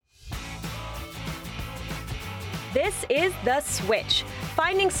This is The Switch,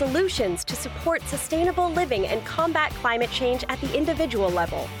 finding solutions to support sustainable living and combat climate change at the individual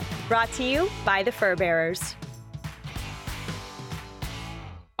level. Brought to you by the Fur Bearers.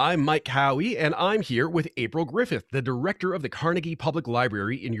 I'm Mike Howie, and I'm here with April Griffith, the director of the Carnegie Public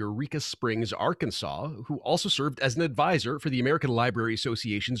Library in Eureka Springs, Arkansas, who also served as an advisor for the American Library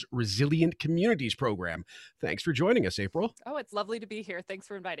Association's Resilient Communities program. Thanks for joining us, April. Oh, it's lovely to be here. Thanks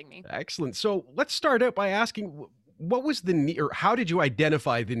for inviting me. Excellent. So let's start out by asking, what was the need, or how did you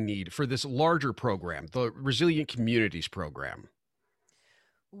identify the need for this larger program, the Resilient Communities program?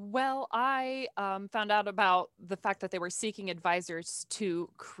 Well, I found out about the fact that they were seeking advisors to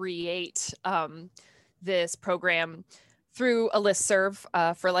create this program through a listserv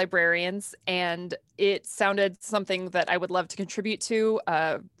for librarians, and it sounded something that I would love to contribute to.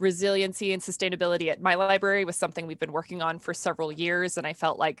 Resiliency and sustainability at my library was something we've been working on for several years, and I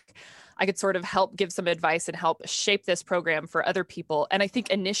felt like I could sort of help give some advice and help shape this program for other people. And I think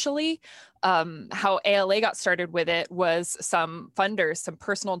initially, how ALA got started with it was some funders, some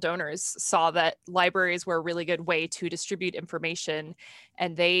personal donors saw that libraries were a really good way to distribute information,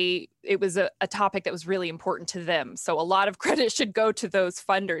 and it was a topic that was really important to them. So a lot of credit should go to those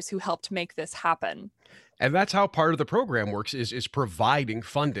funders who helped make this happen. And that's how part of the program works, is providing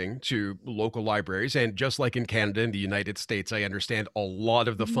funding to local libraries. And just like in Canada and the United States, I understand a lot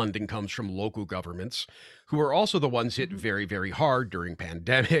of the funding comes from local governments, who are also the ones hit very, very hard during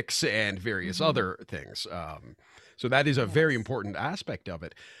pandemics and various other things. So that is a very important aspect of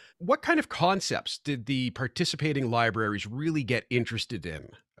it. What kind of concepts did the participating libraries really get interested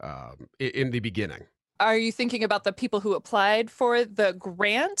in the beginning? Are you thinking about the people who applied for the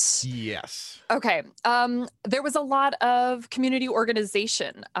grant? Yes. Okay. There was a lot of community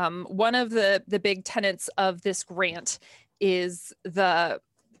organization. One of the big tenets of this grant is the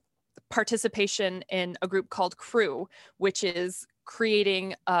participation in a group called CREW, which is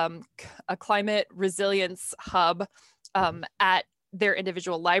creating a climate resilience hub at their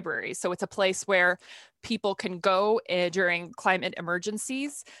individual libraries. So it's a place where people can go during climate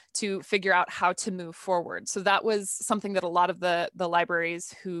emergencies to figure out how to move forward. So that was something that a lot of the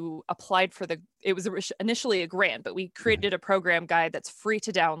libraries who applied for it was initially a grant, but we created a program guide that's free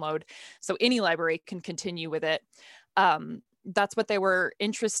to download. So any library can continue with it. That's what they were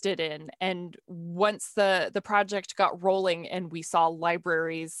interested in. And once the project got rolling and we saw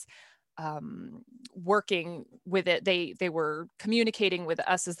libraries working with it, they were communicating with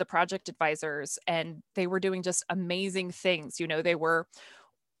us as the project advisors, and they were doing just amazing things. You know, they were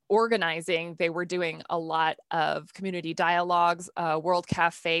organizing, they were doing a lot of community dialogues, World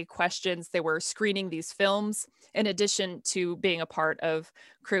Cafe questions. They were screening these films in addition to being a part of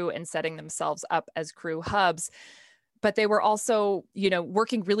CREW and setting themselves up as CREW hubs. But they were also, you know,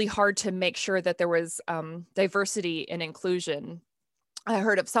 working really hard to make sure that there was diversity and inclusion. I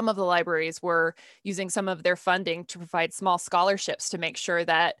heard of some of the libraries were using some of their funding to provide small scholarships to make sure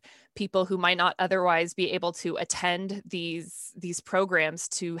that people who might not otherwise be able to attend these programs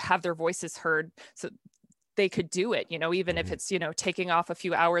to have their voices heard, so they could do it, you know, even if it's, you know, taking off a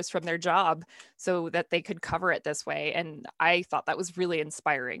few hours from their job so that they could cover it this way. And I thought that was really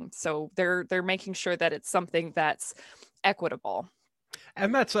inspiring. So they're making sure that it's something that's equitable.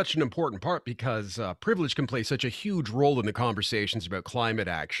 And that's such an important part, because privilege can play such a huge role in the conversations about climate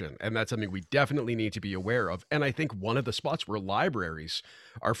action. And that's something we definitely need to be aware of. And I think one of the spots where libraries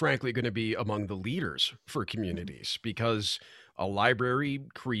are frankly going to be among the leaders for communities, because a library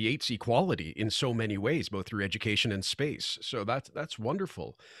creates equality in so many ways, both through education and space. So that's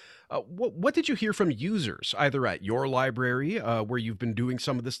wonderful. What did you hear from users, either at your library, where you've been doing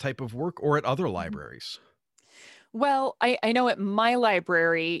some of this type of work, or at other libraries? Well, I know at my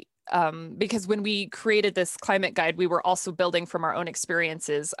library, because when we created this climate guide, we were also building from our own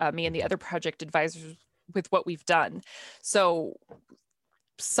experiences, me and the other project advisors, with what we've done. So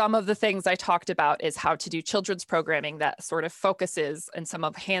some of the things I talked about is how to do children's programming that sort of focuses in some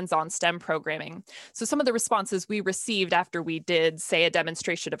of hands-on STEM programming. So some of the responses we received after we did, say, a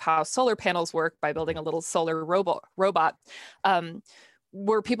demonstration of how solar panels work by building a little solar robot,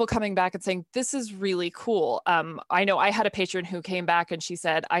 were people coming back and saying, this is really cool. I know I had a patron who came back and she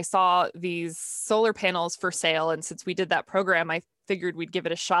said, I saw these solar panels for sale, and since we did that program, I figured we'd give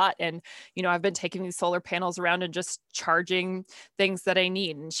it a shot. And, you know, I've been taking these solar panels around and just charging things that I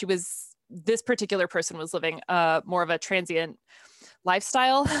need. And this particular person was living more of a transient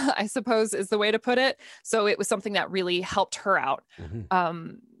lifestyle, I suppose is the way to put it. So it was something that really helped her out.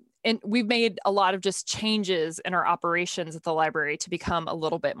 and we've made a lot of just changes in our operations at the library to become a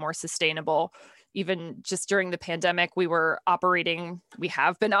little bit more sustainable. Even just during the pandemic, we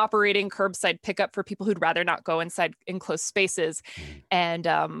have been operating curbside pickup for people who'd rather not go inside enclosed spaces.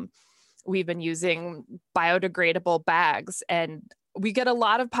 And we've been using biodegradable bags, and we get a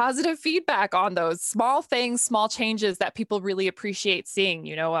lot of positive feedback on those small things, small changes that people really appreciate seeing.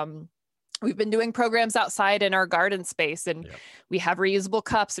 We've been doing programs outside in our garden space, and we have reusable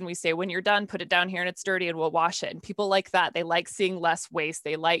cups, and we say, when you're done, put it down here and it's dirty and we'll wash it. And people like that. They like seeing less waste.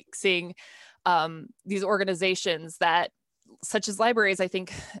 They like seeing these organizations that, such as libraries, I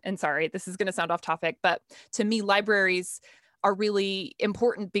think, and sorry, this is going to sound off topic, but to me, libraries are really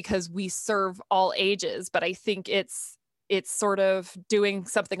important because we serve all ages. But I think it's sort of doing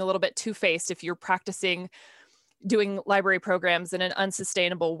something a little bit two-faced if you're practicing doing library programs in an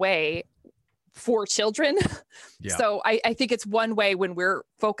unsustainable way for children. Yeah. So I think it's one way when we're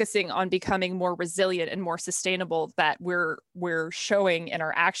focusing on becoming more resilient and more sustainable that we're showing in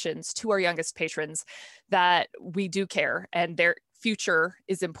our actions to our youngest patrons that we do care and their future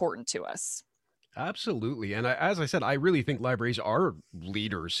is important to us. Absolutely. And as I said, I really think libraries are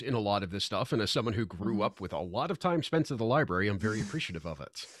leaders in a lot of this stuff. And as someone who grew up with a lot of time spent at the library, I'm very appreciative of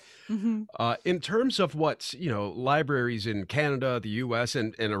it. In terms of what, libraries in Canada, the US,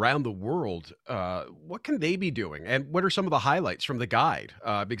 and around the world, what can they be doing? And what are some of the highlights from the guide?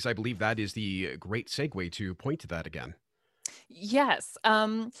 Because I believe that is the great segue to point to that again. Yes.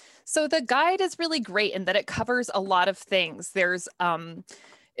 So the guide is really great in that it covers a lot of things.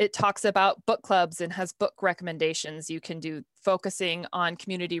 It talks about book clubs and has book recommendations you can do focusing on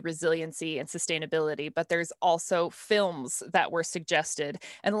community resiliency and sustainability, but there's also films that were suggested.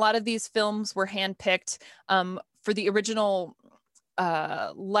 And a lot of these films were handpicked for the original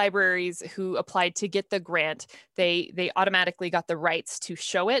libraries who applied to get the grant. They automatically got the rights to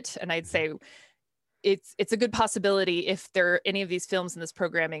show it. And I'd say it's a good possibility if there are any of these films in this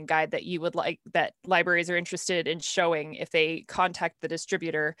programming guide that you would like, that libraries are interested in showing. If they contact the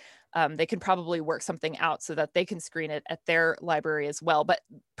distributor, they can probably work something out so that they can screen it at their library as well. But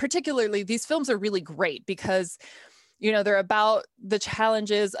particularly, these films are really great because, they're about the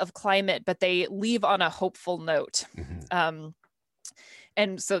challenges of climate, but they leave on a hopeful note.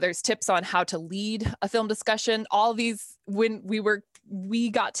 And so there's tips on how to lead a film discussion. All these, when we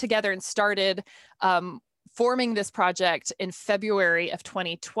got together and started forming this project in February of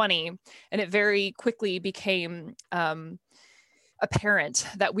 2020, and it very quickly became apparent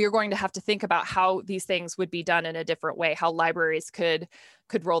that we were going to have to think about how these things would be done in a different way, how libraries could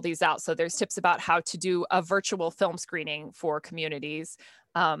roll these out. So there's tips about how to do a virtual film screening for communities,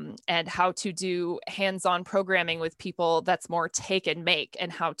 and how to do hands-on programming with people that's more take and make, and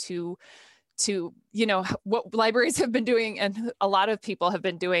how to what libraries have been doing, and a lot of people have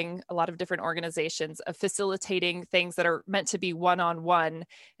been doing, a lot of different organizations, of facilitating things that are meant to be one-on-one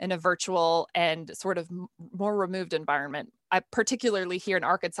in a virtual and sort of more removed environment. Particularly here in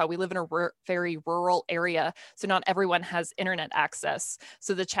Arkansas, we live in a very rural area, so not everyone has internet access.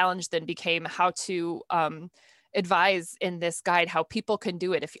 So the challenge then became how to advise in this guide how people can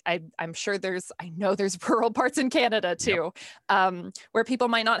do it. I'm sure I know there's rural parts in Canada too, where people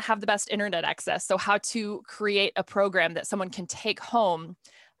might not have the best internet access. So how to create a program that someone can take home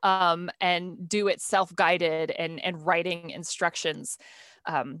and do it self-guided and writing instructions.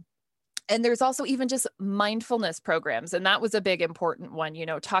 And there's also even just mindfulness programs. And that was a big important one,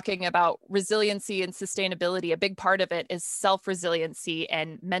 talking about resiliency and sustainability. A big part of it is self-resiliency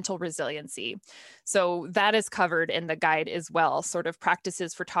and mental resiliency. So that is covered in the guide as well, sort of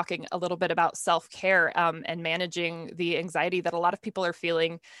practices for talking a little bit about self-care and managing the anxiety that a lot of people are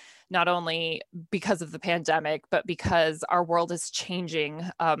feeling, not only because of the pandemic, but because our world is changing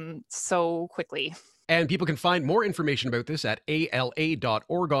so quickly. And people can find more information about this at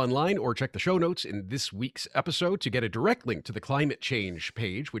ala.org online, or check the show notes in this week's episode to get a direct link to the climate change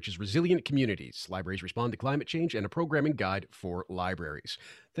page, which is Resilient Communities. Libraries Respond to Climate Change, and a programming guide for libraries.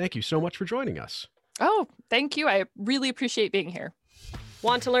 Thank you so much for joining us. Oh, thank you. I really appreciate being here.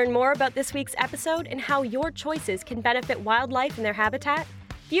 Want to learn more about this week's episode and how your choices can benefit wildlife and their habitat?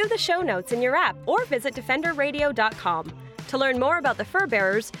 View the show notes in your app or visit defenderradio.com. To learn more about the Fur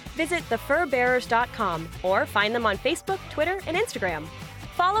Bearers, visit thefurbearers.com or find them on Facebook, Twitter, and Instagram.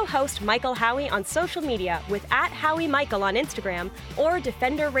 Follow host Michael Howie on social media with @HowieMichael on Instagram or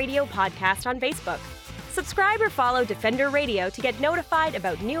Defender Radio Podcast on Facebook. Subscribe or follow Defender Radio to get notified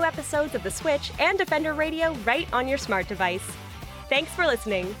about new episodes of The Switch and Defender Radio right on your smart device. Thanks for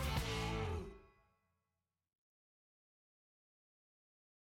listening.